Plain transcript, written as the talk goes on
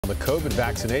The COVID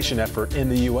vaccination effort in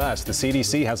the U.S. The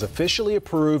CDC has officially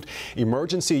approved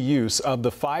emergency use of the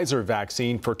Pfizer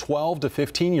vaccine for 12 to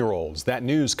 15-year-olds. That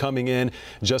news coming in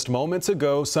just moments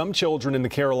ago. Some children in the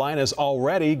Carolinas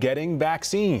already getting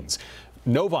vaccines.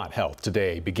 Novant Health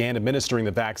today began administering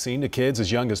the vaccine to kids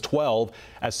as young as 12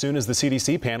 as soon as the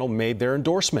CDC panel made their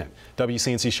endorsement.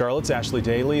 WCNC Charlotte's Ashley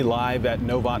Daly live at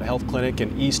Novant Health Clinic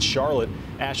in East Charlotte.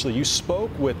 Ashley, you spoke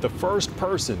with the first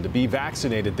person to be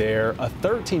vaccinated there, a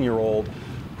 13-year-old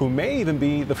who may even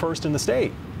be the first in the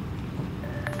state.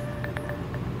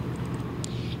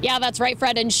 Yeah, that's right,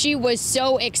 Fred, and she was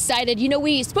so excited. You know,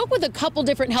 we spoke with a couple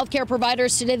different healthcare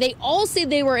providers today. They all say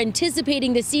they were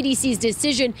anticipating the CDC's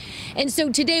decision. And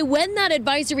so today, when that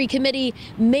advisory committee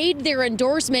made their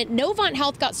endorsement, Novant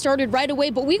Health got started right away,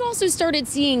 but we also started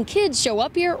seeing kids show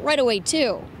up here right away,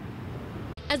 too.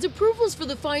 As approvals for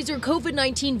the Pfizer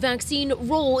COVID-19 vaccine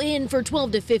roll in for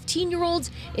 12 to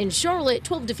 15-year-olds, in Charlotte,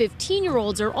 12 to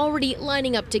 15-year-olds are already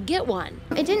lining up to get one.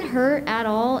 It didn't hurt at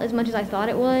all as much as I thought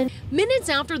it would. Minutes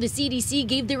after the CDC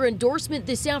gave their endorsement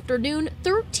this afternoon,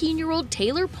 13-year-old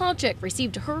Taylor Pochek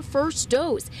received her first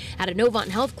dose at a Novant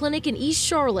Health Clinic in East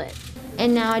Charlotte.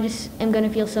 And now I just am going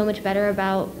to feel so much better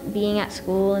about being at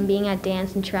school and being at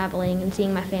dance and traveling and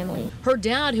seeing my family. Her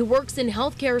dad, who works in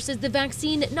healthcare, says the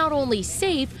vaccine not only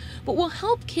safe, but will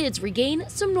help kids regain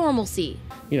some normalcy.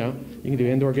 You know, you can do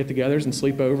indoor get-togethers and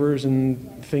sleepovers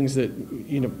and things that,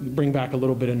 you know, bring back a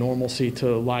little bit of normalcy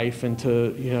to life and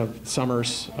to, you know,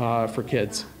 summers for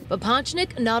kids. But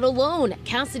Pochnik not alone.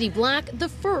 Cassidy Black, the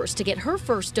first to get her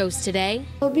first dose today.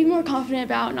 I'll be more confident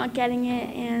about not getting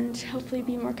it and hopefully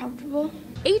be more comfortable.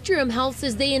 Atrium Health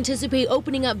says they anticipate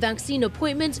opening up vaccine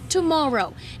appointments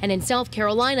tomorrow. And in South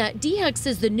Carolina, DHEC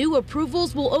says the new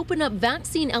approvals will open up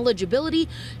vaccine eligibility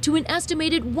to an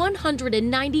estimated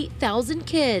 190,000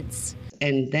 kids.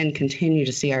 And then continue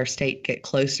to see our state get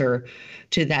closer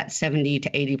to that 70 to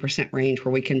 80% range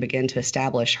where we can begin to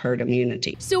establish herd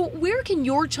immunity. So where can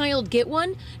your child get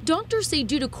one? Doctors say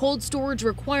due to cold storage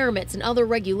requirements and other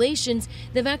regulations,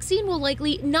 the vaccine will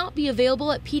likely not be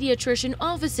available at pediatrician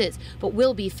offices, but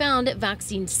will be found at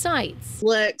vaccine sites.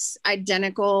 Looks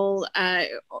identical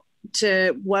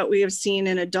to what we have seen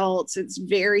in adults. It's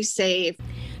very safe.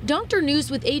 Dr.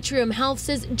 News with Atrium Health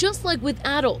says just like with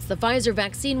adults, the Pfizer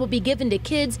vaccine will be given to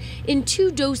kids in 2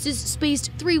 doses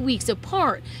spaced 3 weeks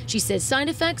apart. She says side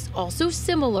effects also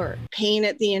similar. Pain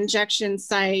at the injection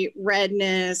site,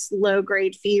 redness,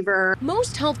 low-grade fever.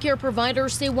 Most healthcare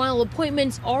providers say while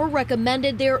appointments are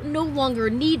recommended, they're no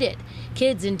longer needed.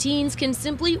 Kids and teens can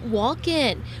simply walk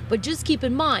in. But just keep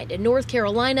in mind, in North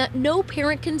Carolina, no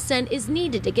parent consent is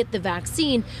needed to get the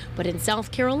vaccine, but in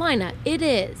South Carolina, it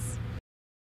is.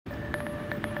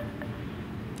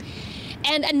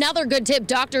 And another good tip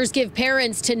doctors give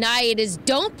parents tonight is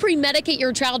don't pre-medicate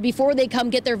your child before they come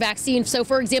get their vaccine. So,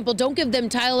 for example, don't give them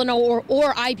Tylenol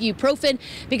or ibuprofen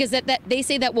because they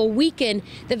say that will weaken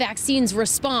the vaccine's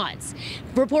response.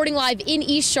 Reporting live in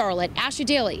East Charlotte, Ashley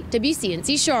Daly,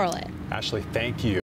 WCNC Charlotte. Ashley, thank you.